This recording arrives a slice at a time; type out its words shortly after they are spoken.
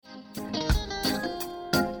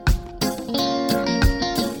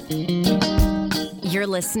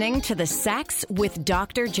listening to the Sex with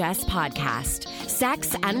Dr. Jess podcast.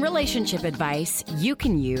 Sex and relationship advice you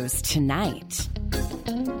can use tonight.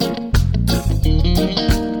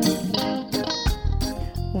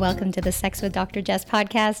 Welcome to the Sex with Dr. Jess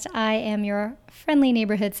podcast. I am your friendly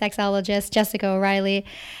neighborhood sexologist, Jessica O'Reilly,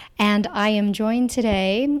 and I am joined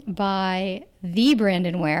today by the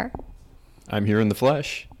Brandon Ware. I'm here in the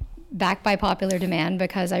flesh. Back by popular demand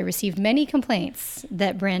because I received many complaints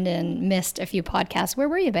that Brandon missed a few podcasts. Where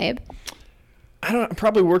were you, babe? I'm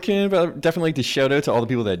probably working, but I'd definitely like to shout out to all the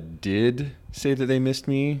people that did say that they missed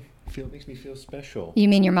me. It makes me feel special. You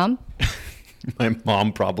mean your mom? My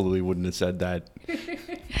mom probably wouldn't have said that.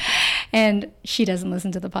 And she doesn't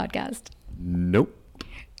listen to the podcast? Nope.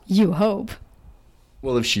 You hope.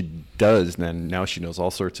 Well, if she does, then now she knows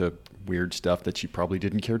all sorts of weird stuff that she probably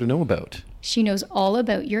didn't care to know about. She knows all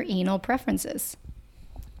about your anal preferences.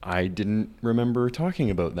 I didn't remember talking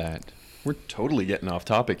about that. We're totally getting off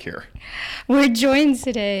topic here. We're joined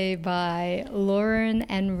today by Lauren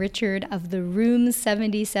and Richard of the Room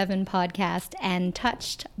 77 podcast and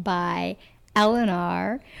Touched by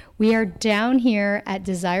Eleanor. We are down here at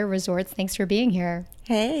Desire Resorts. Thanks for being here.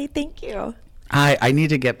 Hey, thank you. Hi, I need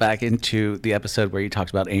to get back into the episode where you talked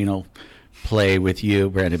about anal play with you,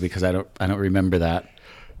 Brandon, because I don't remember that.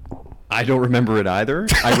 I don't remember it either.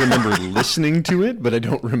 I remember listening to it, but I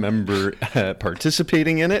don't remember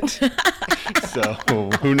participating in it. So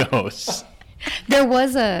who knows? There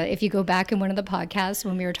was if you go back in one of the podcasts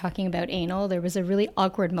when we were talking about anal, there was a really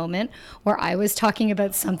awkward moment where I was talking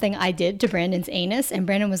about something I did to Brandon's anus, and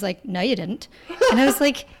Brandon was like, no, you didn't. And I was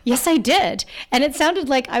like, yes, I did. And it sounded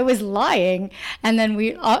like I was lying. And then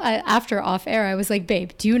after off air, I was like,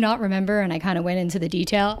 babe, do you not remember? And I kind of went into the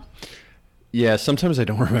detail. Yeah, sometimes I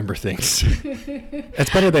don't remember things. It's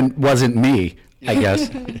better than wasn't me, I guess.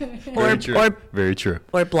 Very true.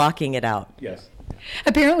 Or blocking it out. Yes.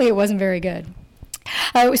 Apparently it wasn't very good.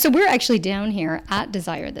 So we're actually down here at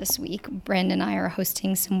Desire this week. Brandon and I are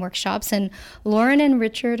hosting some workshops, and Lauren and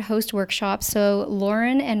Richard host workshops. So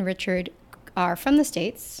Lauren and Richard are from the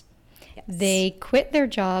States. Yes. They quit their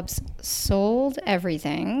jobs, sold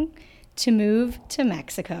everything to move to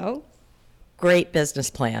Mexico. Great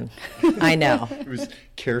business plan. I know. It was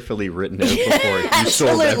carefully written out before you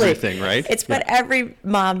sold everything, right? It's what every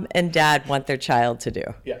mom and dad want their child to do.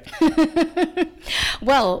 Yeah.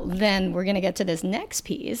 Well, then we're going to get to this next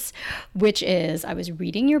piece, which is I was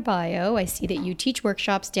reading your bio. I see that you teach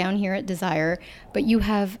workshops down here at Desire, but you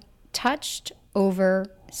have touched over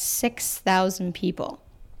 6,000 people.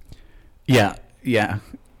 Yeah.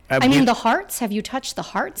 I mean, the hearts? Have you touched the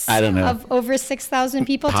hearts I don't know. of over 6,000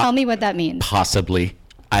 people? Tell me what that means. Possibly.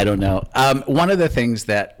 I don't know. One of the things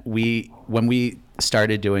that when we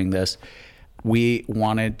started doing this, we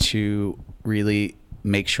wanted to really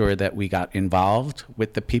make sure that we got involved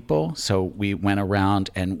with the people. So we went around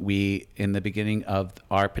and in the beginning of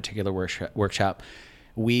our particular workshop,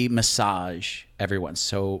 we massage everyone.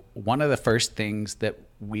 So one of the first things that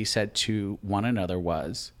we said to one another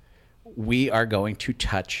was, we are going to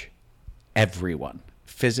touch everyone,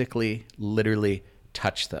 physically, literally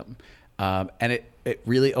touch them. And it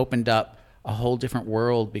really opened up a whole different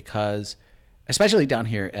world because, especially down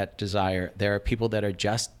here at Desire, there are people that are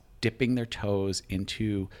just dipping their toes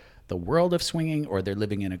into the world of swinging, or they're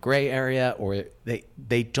living in a gray area, or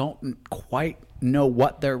they don't quite know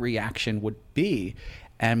what their reaction would be.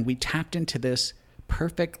 And we tapped into this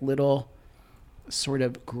perfect little sort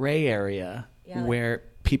of gray area where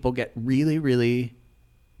people get really, really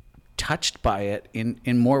touched by it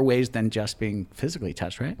in more ways than just being physically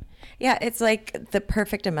touched, right? Yeah, it's like the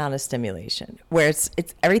perfect amount of stimulation where it's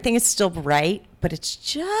everything is still right, but it's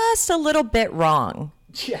just a little bit wrong.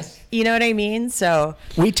 Yes. You know what I mean? So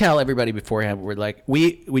we tell everybody beforehand, we're like,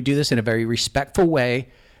 we do this in a very respectful way,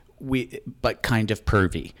 but kind of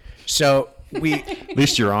pervy. So at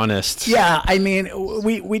least you're honest. Yeah, I mean,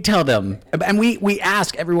 we tell them, and we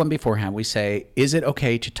ask everyone beforehand. We say, is it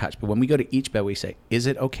okay to touch? But when we go to each bed, we say, is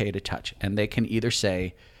it okay to touch? And they can either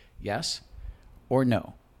say yes or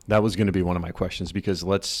no. That was going to be one of my questions, because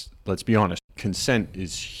let's be honest. Consent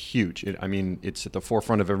is huge. It's at the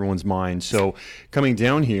forefront of everyone's mind. So coming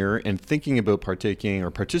down here and thinking about partaking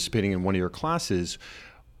or participating in one of your classes,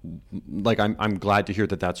 like I'm glad to hear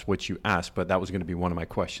that that's what you asked, but that was going to be one of my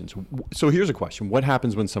questions. So here's a question. What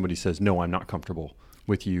happens when somebody says, no, I'm not comfortable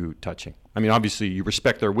with you touching? I mean, obviously you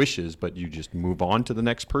respect their wishes, but you just move on to the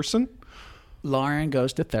next person? Lauren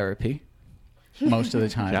goes to therapy most of the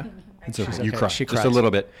time. Yeah. So okay. You cry She just cries. a little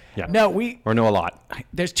bit. Yeah. No, or no, a lot.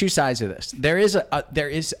 There's two sides to this. There is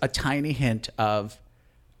a tiny hint of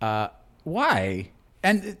why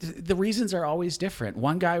And the reasons are always different.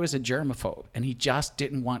 One guy was a germaphobe and he just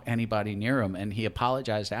didn't want anybody near him, and he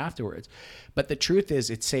apologized afterwards. But the truth is,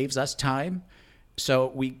 it saves us time.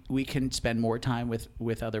 So we can spend more time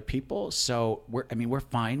with other people. So we're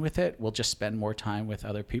fine with it. We'll just spend more time with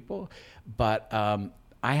other people. But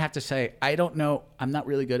I have to say, I don't know. I'm not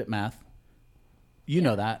really good at math. You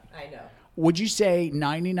know that. I know. Would you say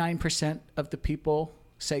 99% of the people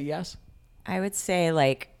say yes? I would say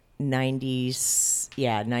like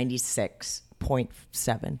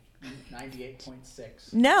 96.7.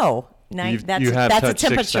 98.6. No, You that's have a touched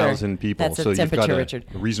temperature. 6,000 people, That's a so you've temperature, got Richard.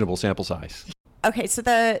 a reasonable sample size. Okay, so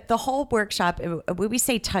the whole workshop, when we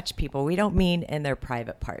say touch people, we don't mean in their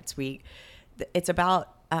private parts. It's about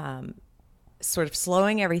sort of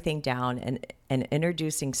slowing everything down and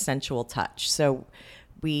introducing sensual touch. So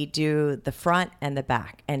we do the front and the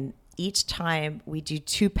back, and each time we do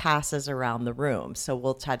 2 passes around the room. So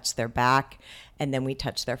we'll touch their back and then we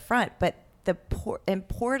touch their front. But the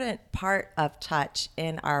important part of touch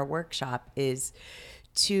in our workshop is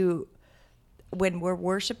when we're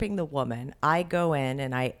worshiping the woman, I go in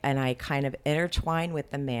and I kind of intertwine with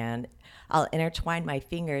the man. I'll intertwine my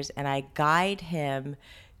fingers and I guide him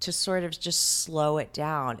to sort of just slow it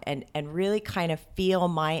down and really kind of feel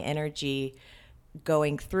my energy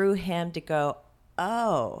going through him to go,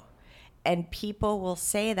 oh. And people will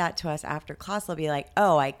say that to us after class. They'll be like,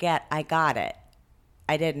 oh, I got it.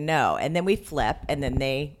 I didn't know. And then we flip and then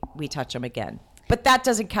we touch them again. But that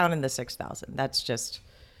doesn't count in the 6,000.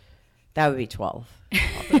 That would be 12.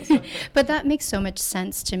 But that makes so much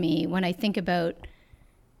sense to me when I think about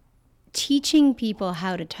teaching people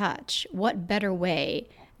how to touch. What better way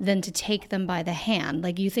than to take them by the hand?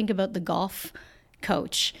 Like you think about the golf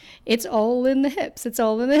coach. It's all in the hips. It's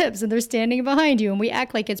all in the hips. And they're standing behind you and we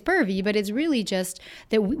act like it's pervy, but it's really just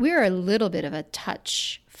that we're a little bit of a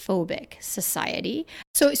touch phobic society.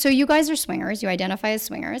 So you guys are swingers. You identify as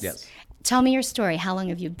swingers. Yes. Tell me your story. How long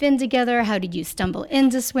have you been together? How did you stumble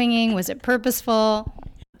into swinging? Was it purposeful?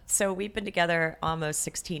 So we've been together almost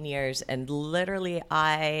 16 years, and literally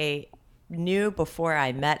I knew before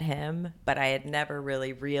I met him, but I had never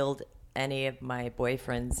really reeled any of my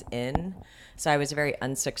boyfriends in. So I was a very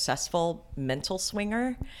unsuccessful mental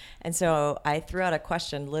swinger. And so I threw out a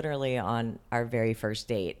question literally on our very first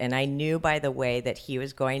date. And I knew by the way that he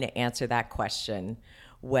was going to answer that question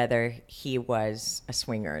whether he was a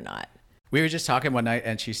swinger or not. We were just talking one night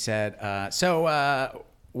and she said, so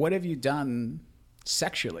what have you done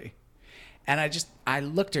sexually? And I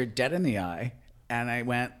looked her dead in the eye and I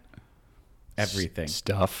went, everything.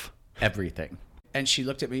 Stuff. Everything. And she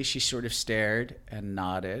looked at me, she sort of stared and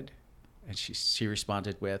nodded, and she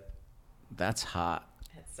responded with, that's hot.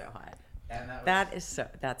 That's so hot. And That's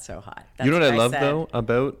so hot. That's You know what I love said. though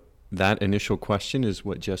about that initial question is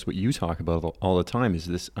what you talk about all the time is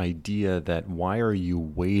this idea that why are you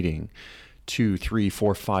waiting 2, 3,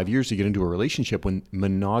 4, 5 years to get into a relationship when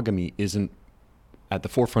monogamy isn't at the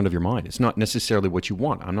forefront of your mind? It's not necessarily what you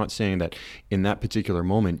want. I'm not saying that in that particular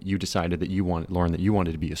moment you decided that you wanted, Lauren, that you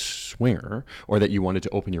wanted to be a swinger or that you wanted to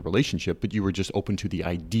open your relationship, but you were just open to the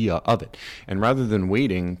idea of it. And rather than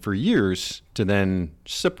waiting for years to then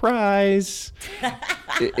surprise,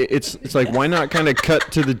 it's like, why not kind of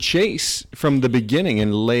cut to the chase from the beginning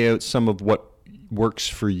and lay out some of what works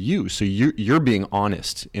for you? So you're being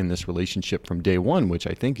honest in this relationship from day one, which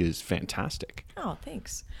I think is fantastic. Oh,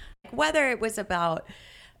 thanks. Whether it was about,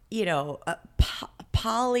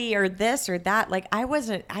 poly or this or that, like I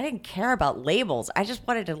didn't care about labels. I just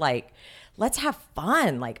wanted to let's have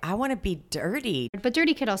fun. Like I want to be dirty. But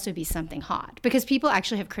dirty could also be something hot because people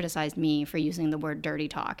actually have criticized me for using the word dirty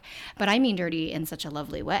talk, but I mean dirty in such a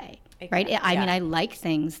lovely way, right? I mean, I like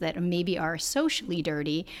things that maybe are socially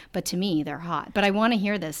dirty, but to me they're hot. But I want to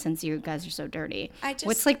hear this since you guys are so dirty.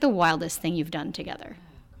 What's like the wildest thing you've done together?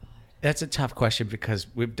 That's a tough question because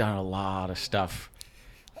we've done a lot of stuff.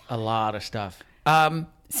 Since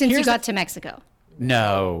you got to Mexico.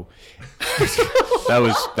 No. That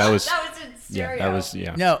was in stereo.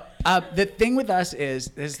 No. The thing with us is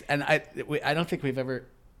and I don't think we've ever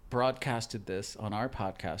broadcasted this on our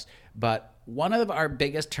podcast, but one of our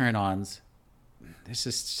biggest turn-ons, this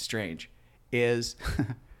is strange, is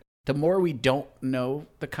the more we don't know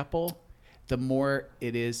the couple, the more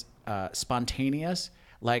it is spontaneous.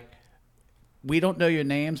 Like, we don't know your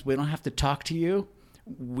names. We don't have to talk to you.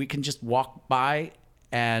 We can just walk by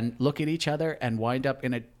and look at each other and wind up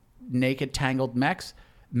in a naked, tangled mess.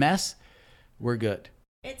 We're good.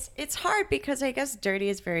 It's hard because I guess dirty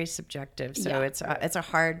is very subjective. So it's a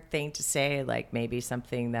hard thing to say, like maybe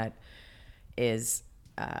something that is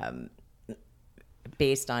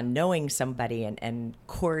based on knowing somebody and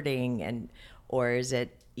courting or is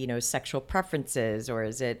it, sexual preferences, or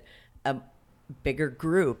is it a bigger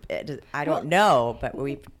group? I don't know, but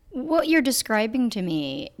What you're describing to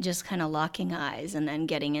me, just kind of locking eyes and then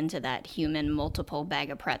getting into that human multiple bag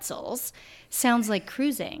of pretzels, sounds like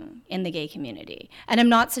cruising in the gay community. And I'm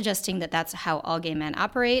not suggesting that that's how all gay men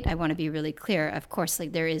operate. I want to be really clear. Of course,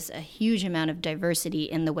 like there is a huge amount of diversity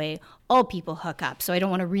in the way all people hook up. So I don't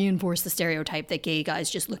want to reinforce the stereotype that gay guys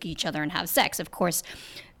just look at each other and have sex. Of course,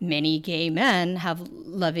 many gay men have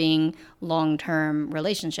loving, long-term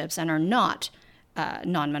relationships and are not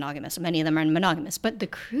non-monogamous. Many of them are monogamous, but the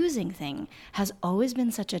cruising thing has always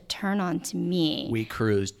been such a turn on to me. We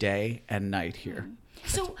cruise day and night here.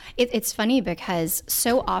 So it's funny because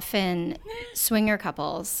so often swinger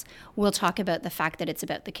couples will talk about the fact that it's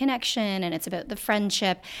about the connection and it's about the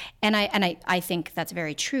friendship, and I think that's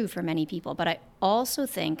very true for many people. But I also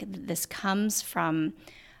think that this comes from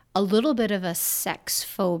a little bit of a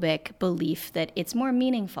sex-phobic belief that it's more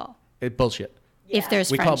meaningful Bullshit. if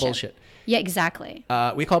there's We friendship. call bullshit. Yeah, exactly.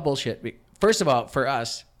 We call bullshit. First of all, for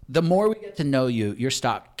us, the more we get to know you, your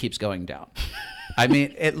stock keeps going down. I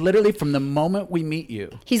mean, it literally from the moment we meet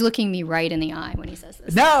you. He's looking me right in the eye when he says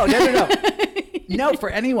this. No. No, for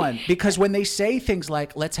anyone. Because when they say things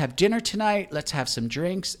like, let's have dinner tonight, let's have some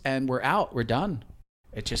drinks, and we're out, we're done.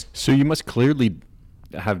 It just... So you must clearly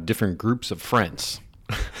have different groups of friends.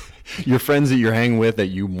 Your friends that you're hanging with, that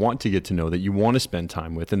you want to get to know, that you want to spend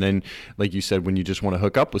time with. And then, like you said, when you just want to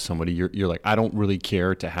hook up with somebody, you're like, I don't really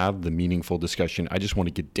care to have the meaningful discussion. I just want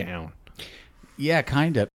to get down. Yeah,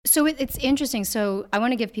 kind of. So it's interesting. So I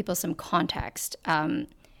want to give people some context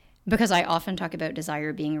because I often talk about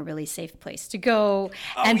Desire being a really safe place to go,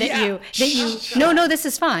 and No, this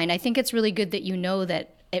is fine. I think it's really good that you know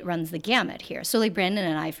that it runs the gamut here. So like Brandon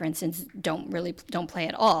and I, for instance, don't play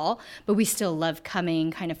at all, but we still love coming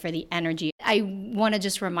kind of for the energy. I want to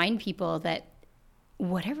just remind people that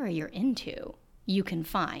whatever you're into, you can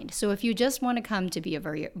find. So if you just want to come to be a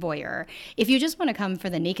voyeur, if you just want to come for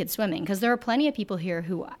the naked swimming, because there are plenty of people here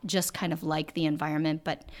who just kind of like the environment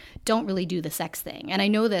but don't really do the sex thing. And I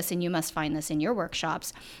know this, and you must find this in your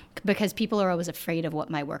workshops, because people are always afraid of what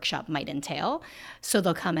my workshop might entail. So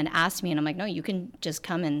they'll come and ask me, and I'm like, no, you can just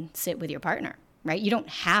come and sit with your partner, right? You don't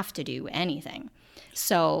have to do anything.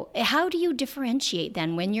 So how do you differentiate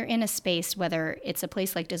then when you're in a space, whether it's a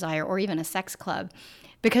place like Desire or even a sex club,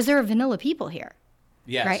 because there are vanilla people here?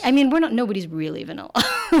 Yes. Right? I mean, nobody's really vanilla.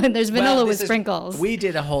 There's vanilla with sprinkles. We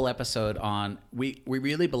did a whole episode on, we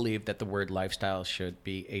really believe that the word lifestyle should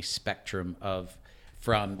be a spectrum of,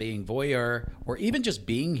 from being voyeur or even just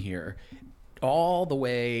being here, all the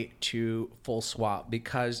way to full swap,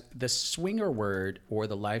 because the swinger word or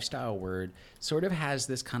the lifestyle word sort of has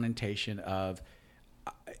this connotation of,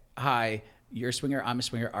 hi, you're a swinger, I'm a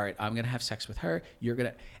swinger, all right, I'm gonna have sex with her, you're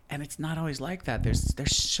gonna, and it's not always like that. There's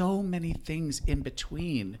so many things in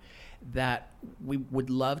between that we would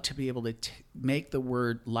love to be able to make the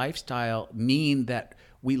word lifestyle mean that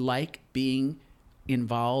we like being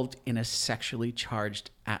involved in a sexually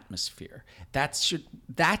charged atmosphere.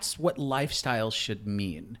 That's what lifestyle should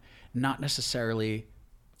mean, not necessarily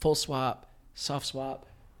full swap, soft swap,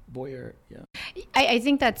 voyeur. Yeah. I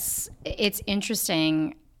think it's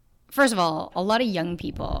interesting. First of all, a lot of young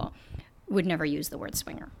people would never use the word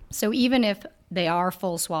swinger. So even if they are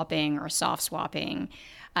full swapping or soft swapping,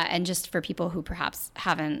 and just for people who perhaps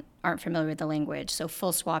aren't familiar with the language, so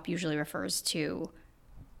full swap usually refers to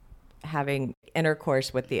having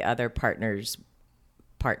intercourse with the other partner's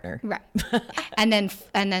partner. Right. and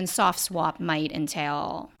then soft swap might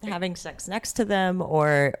entail having sex next to them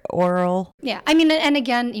or oral. Yeah. I mean, and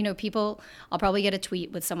again, I'll probably get a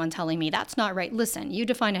tweet with someone telling me that's not right. Listen, you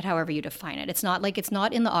define it however you define it. It's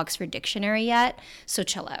not in the Oxford Dictionary yet, so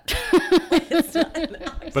chill out.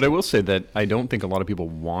 But I will say that I don't think a lot of people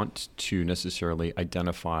want to necessarily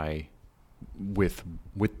identify with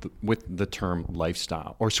the term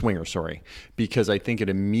lifestyle or swinger, because I think it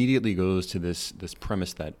immediately goes to this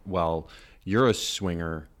premise that, well, you're a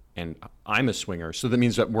swinger and I'm a swinger, so that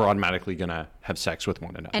means that we're automatically gonna have sex with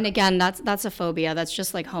one another. And again, that's a phobia. That's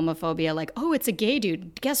just like homophobia. Like, oh, it's a gay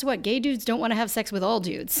dude. Guess what? Gay dudes don't want to have sex with all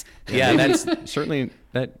dudes. Yeah, that's certainly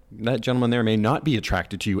that gentleman there may not be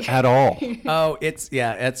attracted to you at all. Oh, it's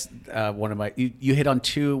one of my. You hit on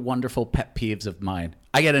two wonderful pet peeves of mine.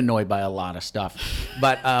 I get annoyed by a lot of stuff,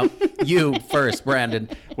 but you first, Brandon.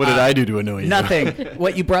 What did I do to annoy you? Nothing.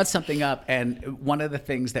 What you brought something up, and one of the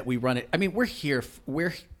things that we run it. I mean,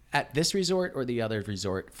 we're at this resort or the other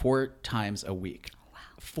resort 4 times a week.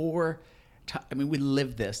 Wow. We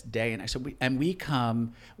live this day and night. So we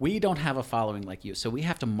come. We don't have a following like you, so we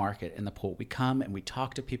have to market in the pool. We come and we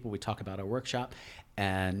talk to people. We talk about our workshop,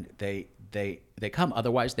 and they come.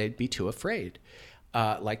 Otherwise, they'd be too afraid.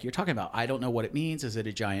 Like you're talking about, I don't know what it means. Is it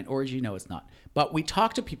a giant orgy? No, it's not. But we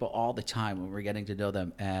talk to people all the time when we're getting to know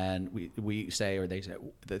them, and we say, or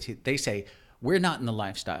they say, we're not in the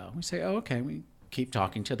lifestyle. We say, oh, okay. We keep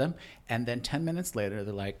talking to them, and then 10 minutes later,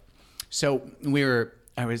 they're like, so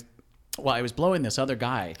I was blowing this other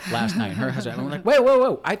guy last night, her husband. And I'm like,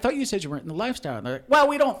 whoa, I thought you said you weren't in the lifestyle. And they're like, well,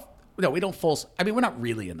 we don't we're not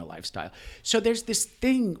really in the lifestyle. So there's this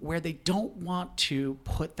thing where they don't want to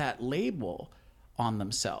put that label on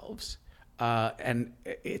themselves. And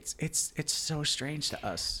it's so strange to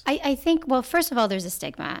us. I think, well, first of all, there's a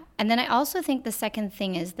stigma. And then I also think the second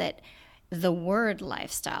thing is that the word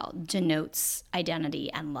lifestyle denotes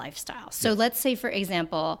identity and lifestyle. So let's say, for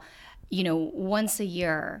example, once a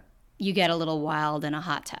year, you get a little wild in a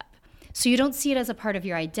hot tub. So you don't see it as a part of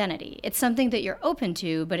your identity. It's something that you're open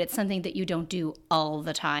to, but it's something that you don't do all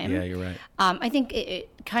the time. Yeah, you're right. I think it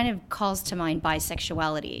kind of calls to mind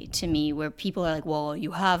bisexuality to me, where people are like, well,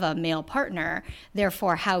 you have a male partner,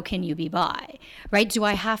 therefore how can you be bi, right? Do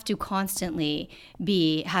I have to constantly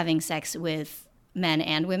be having sex with men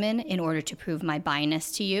and women in order to prove my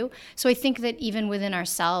bi-ness to you? So I think that even within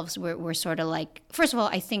ourselves, we're sort of like, first of all,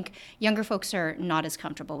 I think younger folks are not as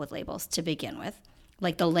comfortable with labels to begin with.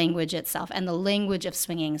 Like the language itself, and the language of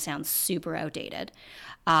swinging sounds super outdated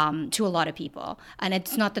to a lot of people. And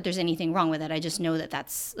it's not that there's anything wrong with it. I just know that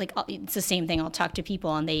that's like, it's the same thing. I'll talk to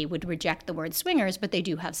people and they would reject the word swingers, but they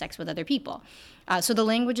do have sex with other people. So the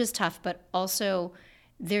language is tough, but also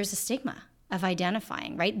there's a stigma of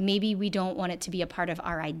identifying, right? Maybe we don't want it to be a part of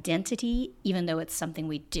our identity, even though it's something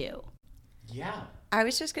we do. Yeah. I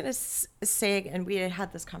was just going to say, and we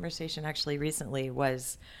had this conversation actually recently,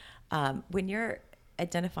 was when you're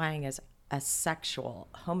identifying as a sexual,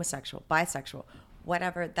 homosexual, bisexual,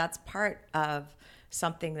 whatever, that's part of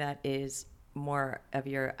something that is more of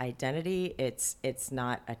your identity. It's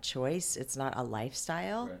not a choice. It's not a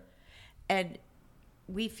lifestyle. Right. And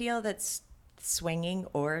we feel that swinging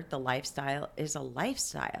or the lifestyle is a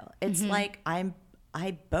lifestyle. It's like I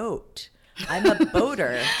boat. I'm a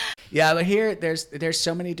boater. Yeah, but here there's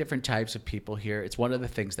so many different types of people here. It's one of the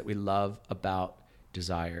things that we love about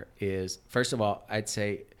Desire is, first of all, I'd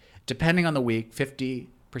say, depending on the week, 50%,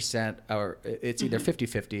 or it's either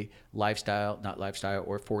 50-50 lifestyle, not lifestyle,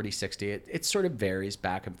 or 40-60. It sort of varies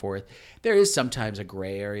back and forth. There is sometimes a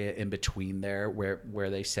gray area in between there where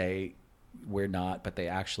they say we're not, but they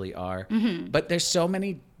actually are. But there's so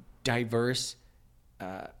many diverse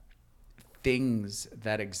things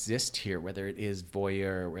that exist here, whether it is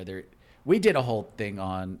voyeur, we did a whole thing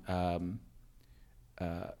on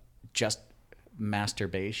just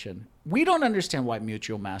masturbation. We don't understand why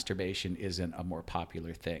mutual masturbation isn't a more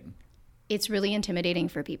popular thing. It's really intimidating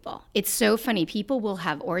for people. It's so funny. People will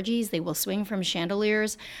have orgies, they will swing from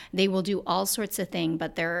chandeliers, they will do all sorts of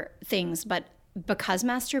things, but because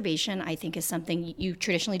masturbation, I think, is something you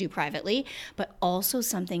traditionally do privately, but also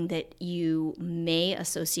something that you may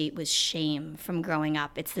associate with shame from growing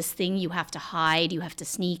up. It's this thing you have to hide, you have to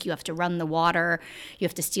sneak, you have to run the water, you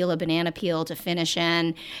have to steal a banana peel to finish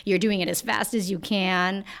in. You're doing it as fast as you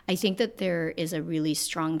can. I think that there is a really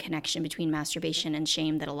strong connection between masturbation and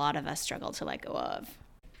shame that a lot of us struggle to let go of.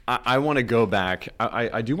 I want to go back.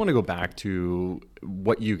 I do want to go back to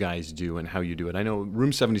what you guys do and how you do it. I know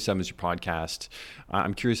Room 77 is your podcast.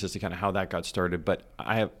 I'm curious as to kind of how that got started, but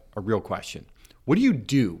I have a real question. What do you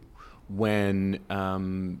do when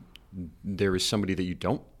there is somebody that you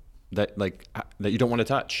don't want to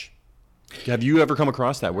touch? Have you ever come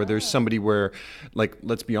across that where there's somebody where, like,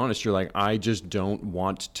 let's be honest, you're like, I just don't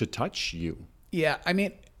want to touch you? Yeah, I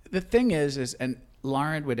mean, the thing is, and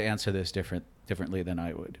Lauren would answer this differently than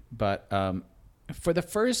I would. But for the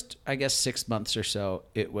first, I guess, 6 months or so,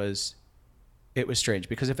 it was strange,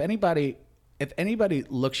 because if anybody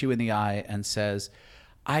looks you in the eye and says,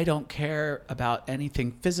 I don't care about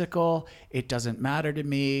anything physical, it doesn't matter to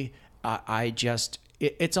me,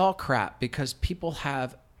 it's all crap, because people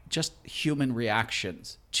have just human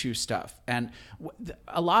reactions to stuff. And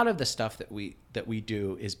a lot of the stuff that we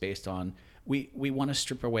do is based on, we want to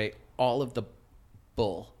strip away all of the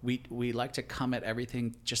bull. We like to come at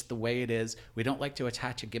everything just the way it is. We don't like to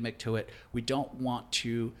attach a gimmick to it. We don't want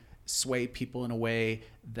to sway people in a way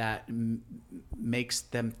that makes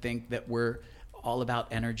them think that we're all about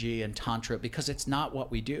energy and tantra, because it's not what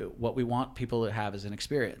we do. What we want people to have is an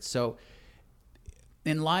experience. So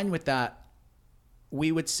in line with that,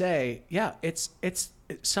 we would say, yeah, it's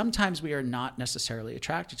sometimes we are not necessarily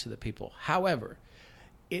attracted to the people. However,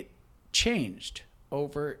 it changed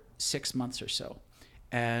over 6 months or so.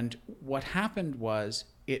 And what happened was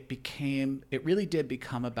it really did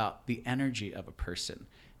become about the energy of a person.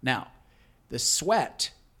 Now, the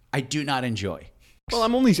sweat, I do not enjoy. Well,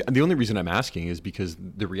 the only reason I'm asking is because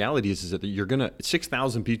the reality is that you're gonna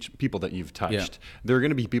 6,000 people that you've touched. Yeah. There are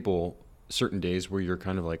gonna be people certain days where you're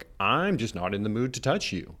kind of like, I'm just not in the mood to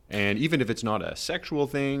touch you, and even if it's not a sexual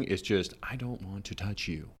thing, it's just I don't want to touch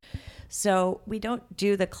you. So we don't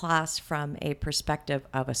do the class from a perspective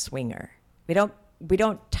of a swinger. We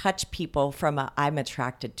don't touch people from a I'm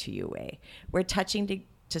attracted to you way. We're touching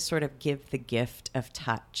to sort of give the gift of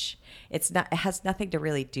touch. It has nothing to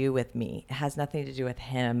really do with me. It has nothing to do with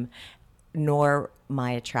him, nor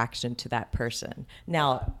my attraction to that person.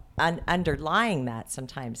 Now, underlying that,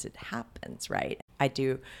 sometimes it happens, right? I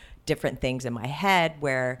do different things in my head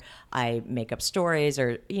where I make up stories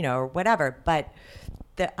or whatever. But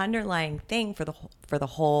the underlying thing for the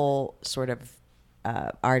whole sort of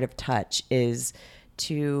art of touch is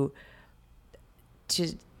to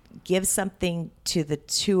give something to the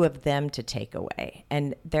two of them to take away.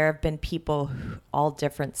 And there have been people, all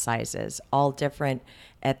different sizes, all different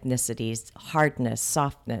ethnicities, hardness,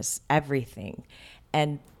 softness, everything.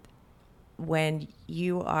 And when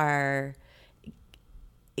you are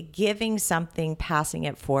giving something, passing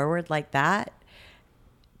it forward like that,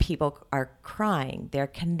 people are crying, they're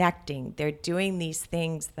connecting, they're doing these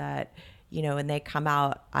things that, when they come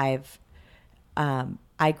out,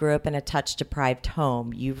 I grew up in a touch-deprived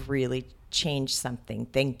home. You've really changed something.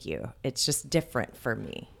 Thank you. It's just different for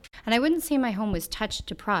me. And I wouldn't say my home was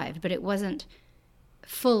touch-deprived, but it wasn't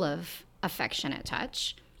full of affectionate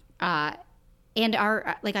touch. And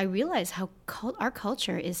I realize how our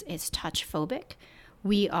culture is touch-phobic.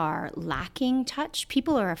 We are lacking touch.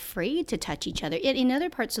 People are afraid to touch each other. In other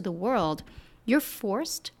parts of the world, you're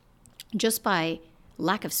forced just by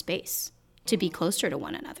lack of space to be closer to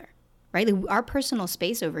one another. Right? Our personal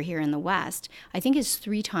space over here in the West, I think, is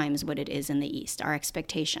 3 times what it is in the East, our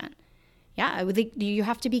expectation. Yeah, I would think you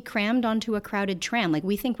have to be crammed onto a crowded tram. Like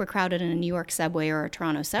we think we're crowded in a New York subway or a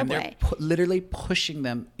Toronto subway. And they're literally pushing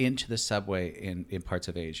them into the subway in parts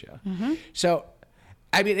of Asia. Mm-hmm. So,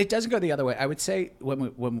 I mean, it doesn't go the other way. I would say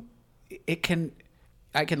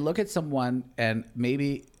I can look at someone and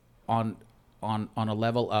maybe on a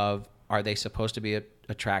level of, are they supposed to be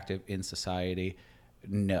attractive in society?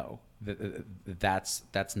 No. That's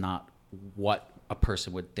not what a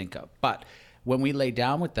person would think of. But when we lay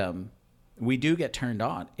down with them, we do get turned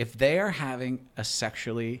on. If they are having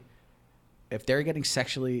if they're getting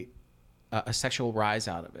a sexual rise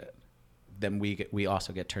out of it, then we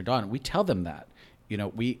also get turned on. We tell them that,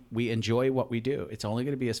 we enjoy what we do. It's only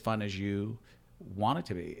going to be as fun as you want it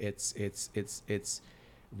to be. It's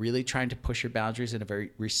really trying to push your boundaries in a very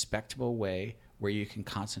respectable way where you can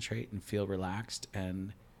concentrate and feel relaxed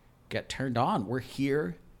and get turned on. We're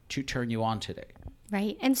here to turn you on today.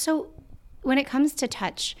 Right. And so when it comes to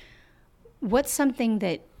touch, what's something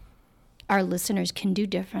that our listeners can do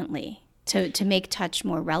differently to make touch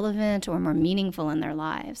more relevant or more meaningful in their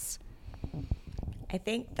lives? I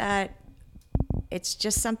think that it's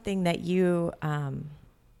just something that you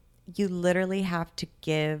literally have to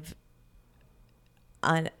give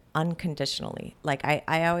unconditionally. Like I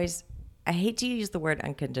hate to use the word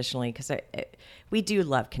unconditionally because we do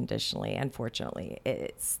love conditionally. Unfortunately,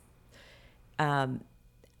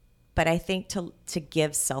 but I think to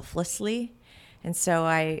give selflessly, and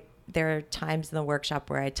so there are times in the workshop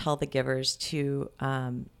where I tell the givers to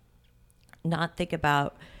not think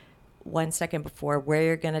about 1 second before where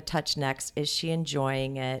you're going to touch next. Is she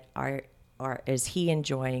enjoying it, or is he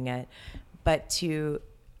enjoying it? But to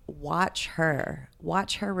watch her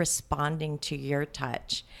responding to your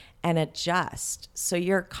touch and adjust. So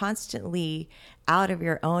you're constantly out of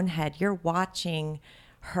your own head. You're watching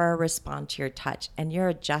her respond to your touch and you're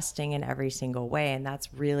adjusting in every single way. And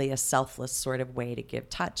that's really a selfless sort of way to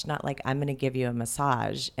give touch. Not like I'm going to give you a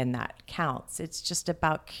massage and that counts. It's just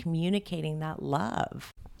about communicating that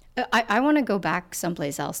love. I want to go back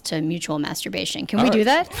someplace else to mutual masturbation. Can we do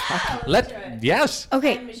that? Yes.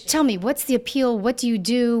 Okay, tell me, what's the appeal? What do you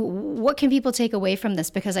do? What can people take away from this?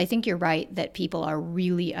 Because I think you're right that people are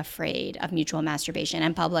really afraid of mutual masturbation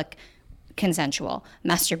and public consensual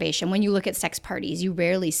masturbation. When you look at sex parties, you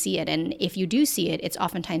rarely see it. And if you do see it, it's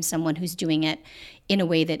oftentimes someone who's doing it in a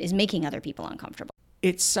way that is making other people uncomfortable.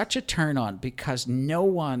 It's such a turn on because no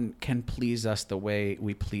one can please us the way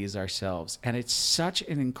we please ourselves. And it's such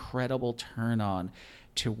an incredible turn on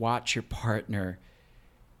to watch your partner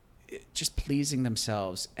just pleasing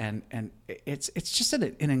themselves. And it's just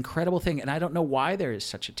an incredible thing. And I don't know why there is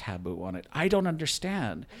such a taboo on it. I don't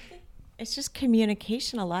understand. It's just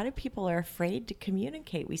communication. A lot of people are afraid to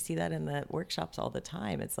communicate. We see that in the workshops all the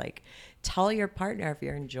time. It's like, tell your partner if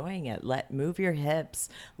you're enjoying it. Move your hips.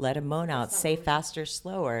 Let them moan out. Say faster,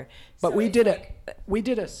 slower. But we did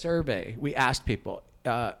a survey. We asked people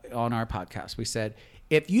on our podcast. We said,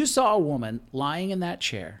 if you saw a woman lying in that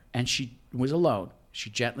chair and she was alone,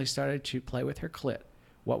 she gently started to play with her clit,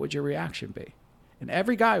 what would your reaction be? And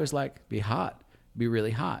every guy was like, be hot, be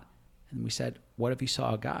really hot. And we said, what if you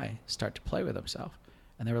saw a guy start to play with himself?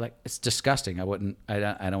 And they were like, it's disgusting.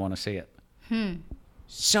 I don't want to see it.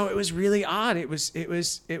 So it was really odd. It was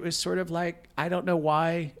sort of like, I don't know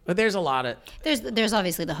why, but there's a lot of. There's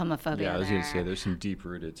obviously the homophobia. Yeah, I was going there. to say there's some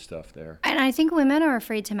deep-rooted stuff there. And I think women are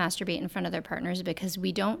afraid to masturbate in front of their partners because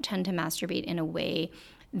we don't tend to masturbate in a way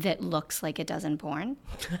that looks like it does in porn,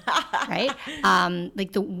 right?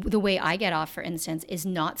 Like the way I get off, for instance, is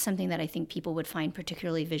not something that I think people would find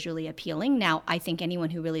particularly visually appealing. Now, I think anyone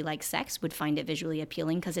who really likes sex would find it visually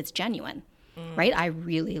appealing because it's genuine, right? I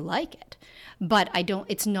really like it. But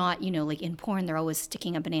it's not, like in porn, they're always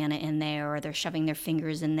sticking a banana in there, or they're shoving their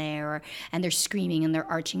fingers in there, and they're screaming and they're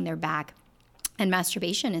arching their back. And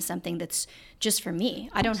masturbation is something that's just for me.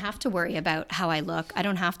 I don't have to worry about how I look. I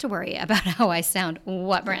don't have to worry about how I sound.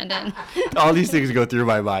 What, Brandon? All these things go through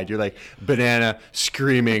my mind. You're like, banana,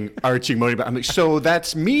 screaming, arching, moaning. I'm like, so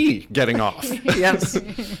that's me getting off. Yes.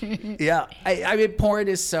 Yeah. I mean, porn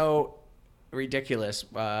is so ridiculous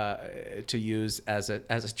to use as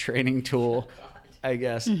a training tool, I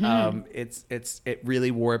guess. It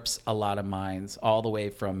really warps a lot of minds, all the way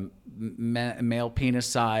from male penis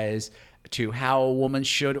size to how a woman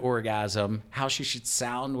should orgasm, how she should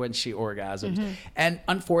sound when she orgasms. And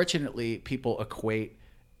unfortunately, people equate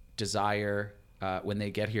desire when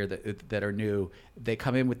they get here that are new. They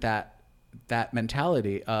come in with that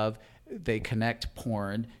mentality of they connect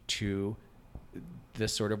porn to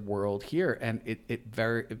this sort of world here, and it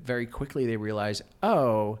very, very quickly they realize,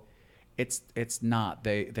 oh, it's not.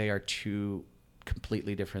 They are two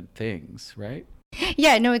completely different things, right?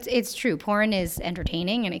 Yeah, no, it's true. Porn is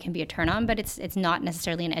entertaining and it can be a turn on, but it's not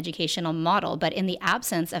necessarily an educational model. But in the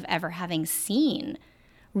absence of ever having seen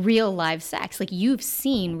real live sex, like you've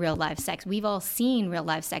seen real live sex, we've all seen real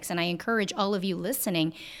live sex. And I encourage all of you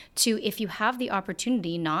listening to, if you have the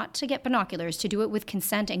opportunity, not to get binoculars, to do it with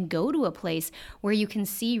consent and go to a place where you can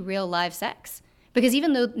see real live sex. Because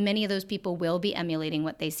even though many of those people will be emulating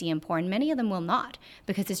what they see in porn, many of them will not,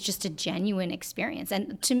 because it's just a genuine experience.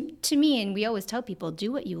 And to me, and we always tell people,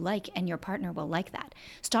 do what you like and your partner will like that.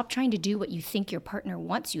 Stop trying to do what you think your partner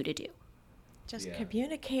wants you to do. Just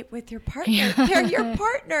communicate with your partner. They're your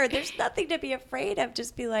partner. There's nothing to be afraid of.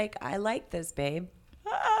 Just be like, I like this, babe.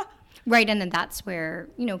 Right, and then that's where,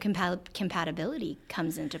 compatibility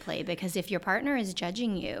comes into play, because if your partner is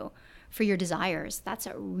judging you for your desires, that's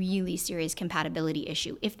a really serious compatibility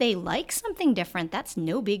issue. If they like something different, that's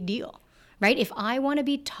no big deal, right? If I want to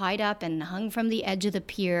be tied up and hung from the edge of the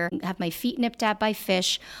pier, have my feet nipped at by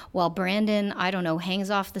fish, while Brandon, hangs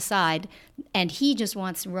off the side, and he just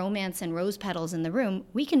wants romance and rose petals in the room,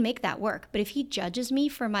 we can make that work. But if he judges me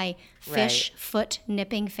for my fish foot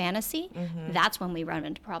nipping fantasy, that's when we run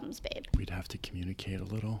into problems, babe. We'd have to communicate a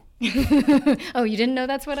little. Oh, you didn't know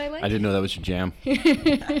that's what I like? I didn't know that was your jam.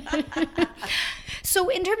 So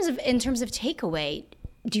in terms of takeaway,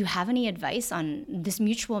 do you have any advice on this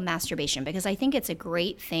mutual masturbation? Because I think it's a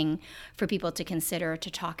great thing for people to consider,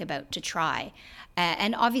 to talk about, to try.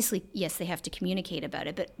 And obviously, yes, they have to communicate about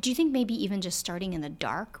it. But do you think maybe even just starting in the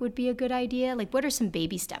dark would be a good idea? Like, what are some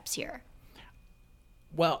baby steps here?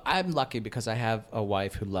 Well, I'm lucky because I have a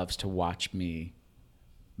wife who loves to watch me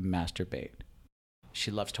masturbate.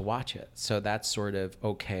 She loves to watch it. So that's sort of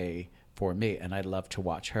okay for me, and I love to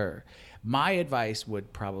watch her. My advice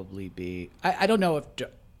would probably be, I don't know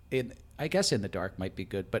if, I guess in the dark might be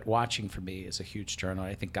good, but watching for me is a huge turn on.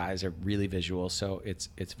 I think guys are really visual, so it's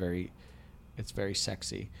very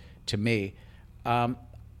sexy to me.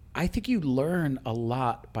 I think you learn a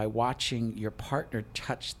lot by watching your partner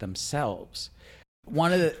touch themselves.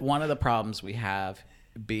 One of the problems we have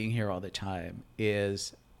being here all the time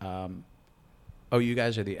is, you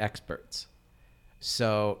guys are the experts.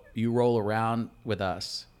 So you roll around with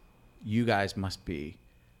us, you guys must be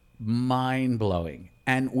mind-blowing.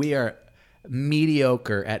 And we are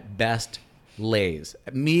mediocre at best lays.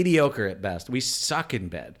 Mediocre at best. We suck in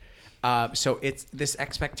bed. So it's this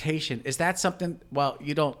expectation. Is that something,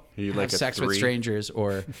 you don't have like sex with strangers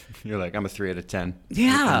or... You're like, I'm a 3 out of 10.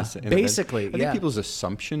 Yeah, basically. I think people's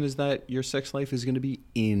assumption is that your sex life is going to be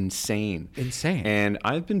insane. And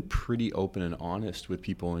I've been pretty open and honest with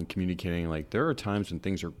people in communicating. Like, there are times when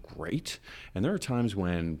things are great, and there are times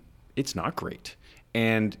when it's not great.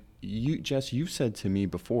 And Jess, you've said to me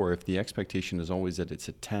before, if the expectation is always that it's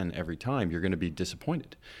a 10 every time, you're going to be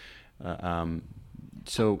disappointed.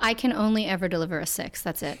 So I can only ever deliver a 6.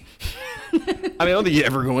 That's it. I mean, I don't think you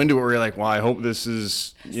ever go into it where you're like, well, I hope this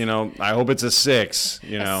is, I hope it's a 6,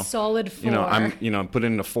 A solid 4. I'm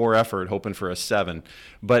putting in a 4 effort, hoping for a 7.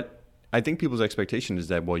 But I think people's expectation is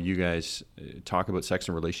that, well, you guys talk about sex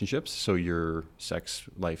and relationships, so your sex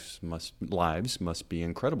lives must be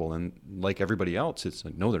incredible. And like everybody else, it's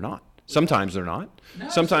like, no, they're not. Sometimes they're not. No,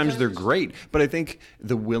 sometimes they're great. But I think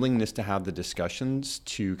the willingness to have the discussions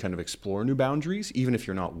to kind of explore new boundaries, even if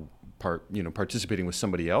you're not participating with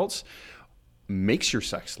somebody else, makes your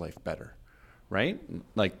sex life better, right?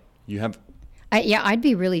 Like you have... I'd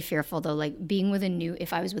be really fearful though, like being with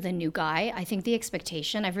if I was with a new guy, I think the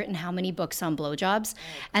expectation, I've written how many books on blowjobs,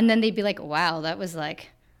 and then they'd be like, wow, that was like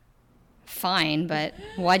fine, but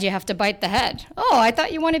why'd you have to bite the head? Oh, I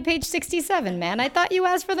thought you wanted page 67, man. I thought you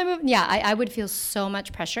asked for the move. Yeah, I would feel so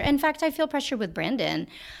much pressure. In fact, I feel pressure with Brandon,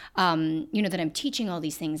 that I'm teaching all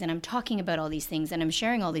these things and I'm talking about all these things and I'm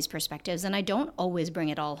sharing all these perspectives, and I don't always bring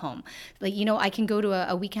it all home. Like, I can go to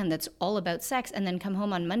a weekend that's all about sex and then come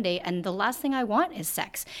home on Monday and the last thing I want is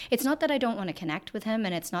sex. It's not that I don't want to connect with him,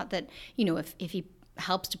 and it's not that, if he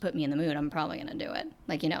helps to put me in the mood, I'm probably going to do it.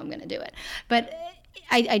 Like, I'm going to do it. But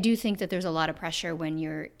I do think that there's a lot of pressure when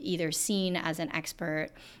you're either seen as an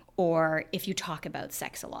expert or if you talk about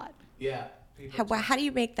sex a lot. Yeah. How do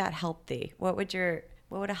you make that healthy? What would a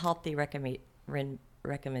healthy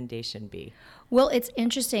recommendation be? Well, it's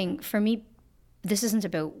interesting for me. This isn't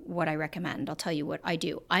about what I recommend. I'll tell you what I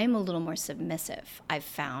do. I am a little more submissive, I've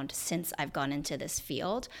found, since I've gone into this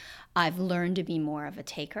field. I've learned to be more of a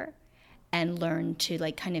taker and learn to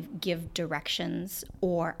kind of give directions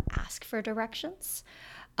or ask for directions.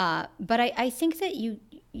 But I think that you're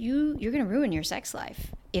going to ruin your sex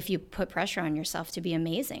life if you put pressure on yourself to be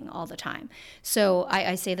amazing all the time. So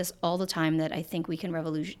I say this all the time, that I think we can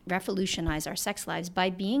revolutionize our sex lives by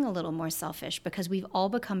being a little more selfish, because we've all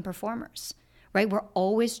become performers, right? We're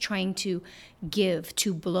always trying to give,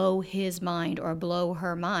 to blow his mind or blow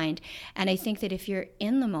her mind. And I think that if you're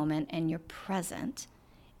in the moment and you're present,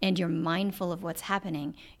 and you're mindful of what's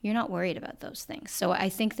happening, you're not worried about those things. So I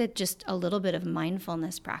think that just a little bit of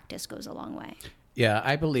mindfulness practice goes a long way. Yeah,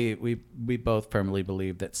 I believe we both firmly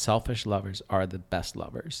believe that selfish lovers are the best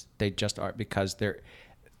lovers. They just are, because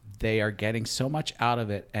they are getting so much out of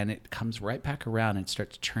it, and it comes right back around and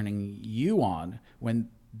starts turning you on when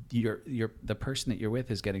the person that you're with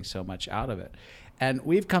is getting so much out of it. And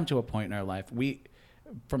we've come to a point in our life,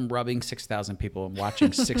 from rubbing 6,000 people and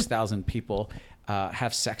watching 6,000 people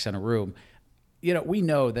have sex in a room, we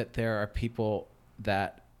know that there are people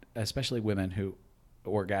that, especially women, who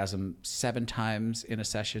orgasm 7 times in a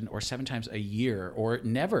session or 7 times a year or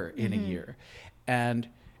never in a year. And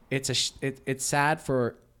it's sad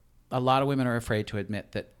for a lot of women are afraid to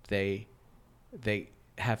admit that they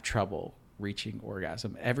have trouble reaching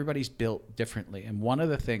orgasm. Everybody's built differently. And one of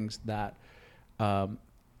the things that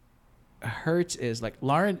hurts is, like,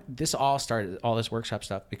 Lauren, all this workshop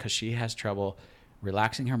stuff because she has trouble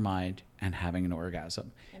relaxing her mind and having an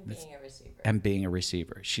orgasm. And being a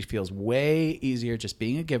receiver. She feels way easier just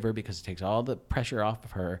being a giver because it takes all the pressure off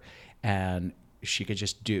of her and she could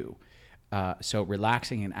just do. So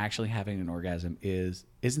relaxing and actually having an orgasm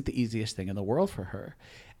isn't the easiest thing in the world for her.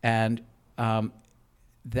 And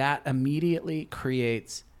that immediately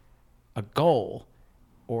creates a goal,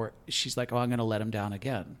 or she's like, oh, I'm going to let him down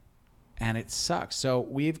again. And it sucks. So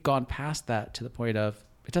we've gone past that to the point of,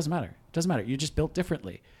 it doesn't matter. It doesn't matter. You're just built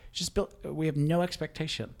differently. We have no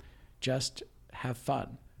expectation. Just have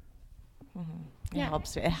fun. Mm-hmm. Yeah.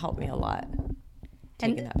 It helped me a lot,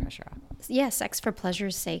 taking that pressure off. Yeah, sex for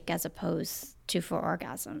pleasure's sake as opposed to for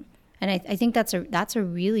orgasm. And I think that's a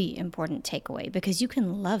really important takeaway, because you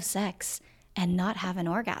can love sex and not have an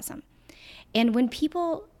orgasm. And when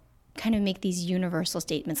people kind of make these universal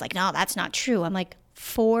statements like, no, that's not true, I'm like,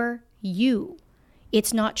 for you.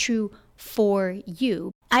 It's not true for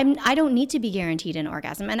you. I don't need to be guaranteed an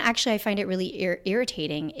orgasm. And actually, I find it really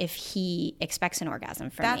irritating if he expects an orgasm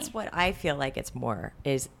from me. That's what I feel like it's more,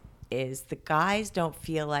 is the guys don't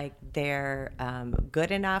feel like they're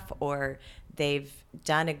good enough or they've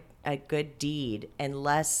done a good deed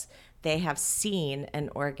unless they have seen an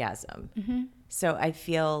orgasm. Mm-hmm. So I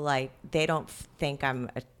feel like they don't think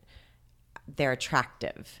they're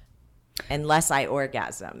attractive unless I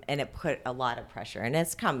orgasm, and it put a lot of pressure. And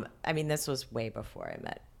this was way before I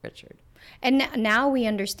met Richard. And now we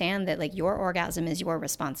understand that, like, your orgasm is your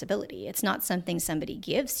responsibility. It's not something somebody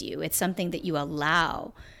gives you. It's something that you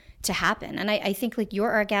allow to happen. And I think like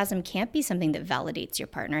your orgasm can't be something that validates your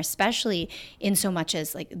partner, especially in so much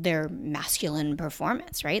as like their masculine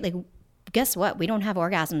performance, right? Like, guess what? We don't have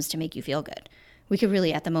orgasms to make you feel good. We could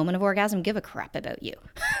really, at the moment of orgasm, give a crap about you.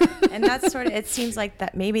 And that's sort of, it seems like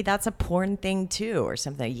that maybe that's a porn thing too, or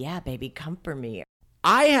something. Yeah, baby, comfort me.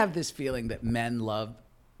 I have this feeling that men love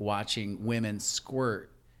watching women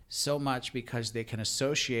squirt so much because they can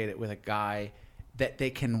associate it with a guy that they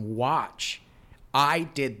can watch. I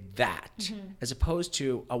did that, as opposed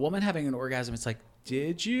to a woman having an orgasm. It's like,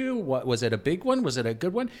 did you? What was it? A big one? Was it a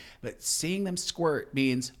good one? But seeing them squirt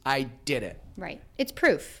means I did it. Right. It's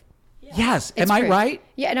proof. Yes. It's Am I proof. right?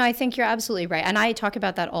 Yeah, no, I think you're absolutely right. And I talk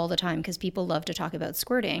about that all the time because people love to talk about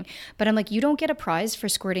squirting. But I'm like, you don't get a prize for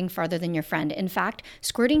squirting farther than your friend. In fact,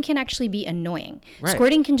 squirting can actually be annoying. Right.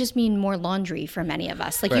 Squirting can just mean more laundry for many of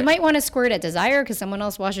us. Like you Right. might want to squirt at desire because someone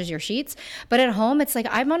else washes your sheets. But at home, it's like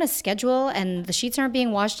I'm on a schedule and the sheets aren't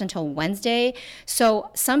being washed until Wednesday. So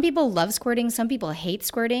some people love squirting. Some people hate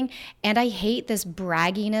squirting. And I hate this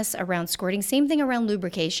bragginess around squirting. Same thing around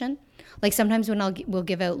lubrication. Like sometimes when we'll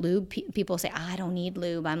give out lube, people say, I don't need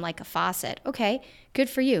lube. I'm like a faucet. Okay, good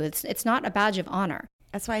for you. It's not a badge of honor.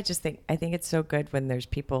 That's why I think it's so good when there's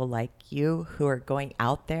people like you who are going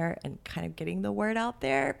out there and kind of getting the word out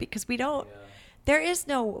there, because we don't,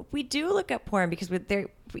 we do look at porn because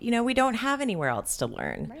we don't have anywhere else to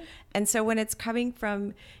learn. Right. And so when it's coming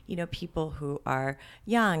from, people who are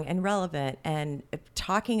young and relevant and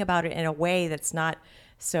talking about it in a way that's not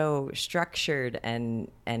so structured and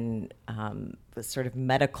sort of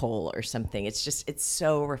medical or something, it's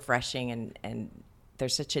so refreshing and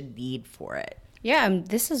there's such a need for it. Yeah,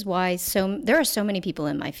 this is why there are so many people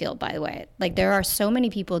in my field, by the way. Like there are so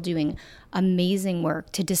many people doing amazing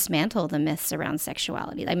work to dismantle the myths around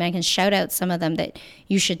sexuality. I mean, I can shout out some of them that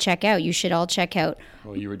you should check out. You should all check out.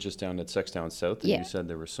 Well, you were just down at Sex Down South, and you said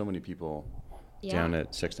there were so many people down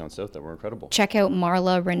at Sex Down South that were incredible. Check out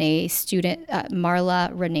Marla Renee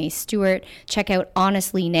Stewart. Check out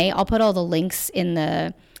Honestly Nay. I'll put all the links in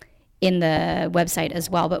the website as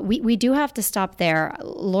well. But we do have to stop there.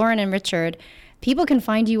 Lauren and Richard, people can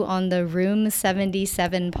find you on the Room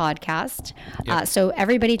 77 podcast. Yep. So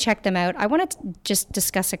everybody check them out. I want to just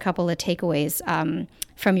discuss a couple of takeaways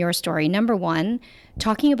from your story. Number one,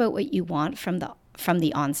 talking about what you want from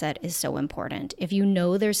the onset is so important. If you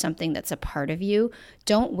know there's something that's a part of you,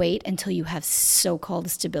 don't wait until you have so-called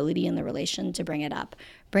stability in the relation to bring it up.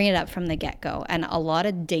 Bring it up from the get-go. And a lot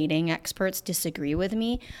of dating experts disagree with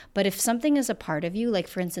me, but if something is a part of you, like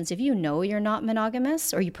for instance, if you know you're not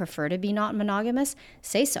monogamous or you prefer to be not monogamous,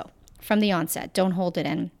 say so from the onset. Don't hold it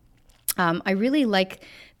in. I really like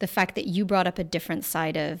the fact that you brought up a different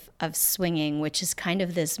side of swinging, which is kind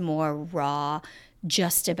of this more raw,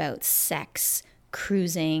 just about sex,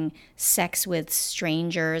 cruising, sex with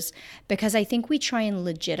strangers, because I think we try and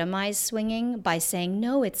legitimize swinging by saying,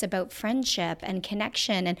 no, it's about friendship and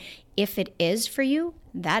connection. And if it is for you,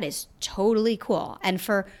 that is totally cool. And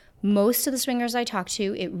for most of the swingers I talk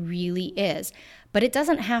to, it really is. But it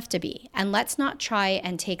doesn't have to be. And let's not try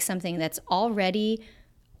and take something that's already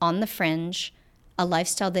on the fringe, a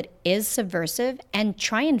lifestyle that is subversive, and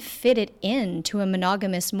try and fit it into a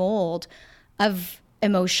monogamous mold of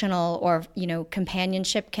emotional or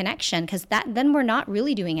companionship connection, because then we're not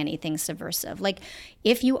really doing anything subversive. Like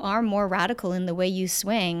if you are more radical in the way you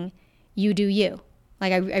swing, you do you.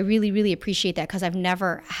 Like I really, really appreciate that, because I've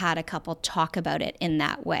never had a couple talk about it in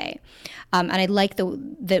that way. And I like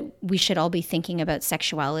that we should all be thinking about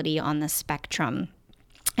sexuality on the spectrum.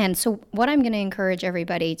 And so what I'm going to encourage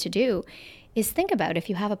everybody to do is think about, if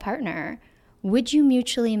you have a partner, would you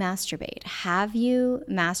mutually masturbate? Have you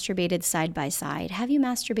masturbated side by side? Have you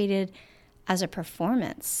masturbated as a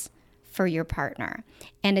performance for your partner?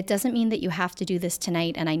 And it doesn't mean that you have to do this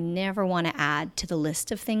tonight, and I never want to add to the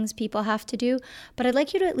list of things people have to do, but I'd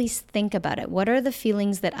like you to at least think about it. What are the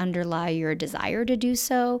feelings that underlie your desire to do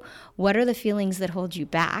so? What are the feelings that hold you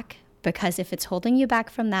back? Because if it's holding you back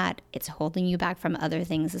from that, it's holding you back from other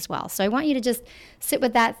things as well. So I want you to just sit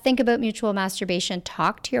with that, think about mutual masturbation,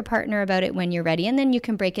 talk to your partner about it when you're ready, and then you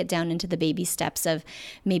can break it down into the baby steps of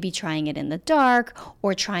maybe trying it in the dark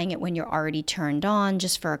or trying it when you're already turned on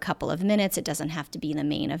just for a couple of minutes. It doesn't have to be the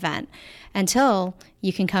main event, until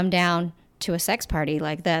you can come down to a sex party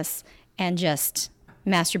like this and just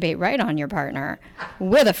masturbate right on your partner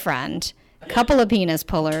with a friend, couple of penis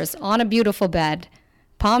pullers on a beautiful bed,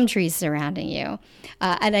 palm trees surrounding you.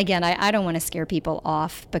 And again, I don't want to scare people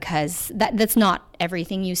off, because that's not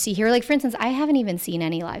everything you see here. Like, for instance, I haven't even seen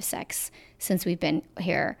any live sex since we've been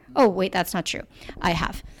here. Oh, wait, that's not true. I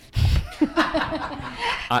have.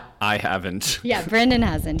 I haven't. Yeah, Brendan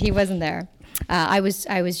hasn't. He wasn't there. I was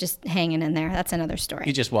just hanging in there. That's another story.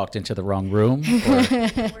 You just walked into the wrong room?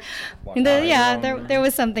 Or? There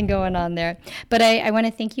was something going on there. But I want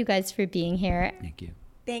to thank you guys for being here. Thank you.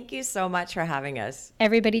 Thank you so much for having us.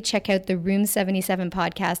 Everybody check out the Room 77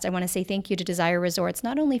 podcast. I want to say thank you to Desire Resorts,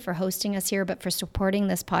 not only for hosting us here, but for supporting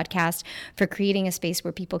this podcast, for creating a space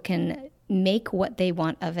where people can make what they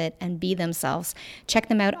want of it and be themselves. Check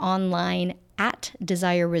them out online at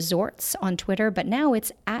Desire Resorts on Twitter, but now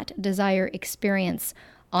it's at Desire Experience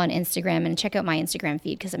on Instagram. And check out my Instagram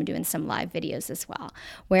feed because I'm doing some live videos as well.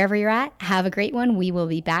 Wherever you're at, have a great one. We will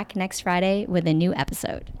be back next Friday with a new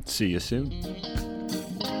episode. See you soon.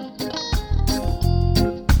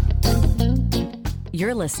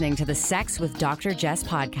 You're listening to the Sex with Dr. Jess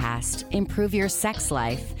podcast. Improve your sex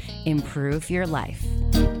life. Improve your life.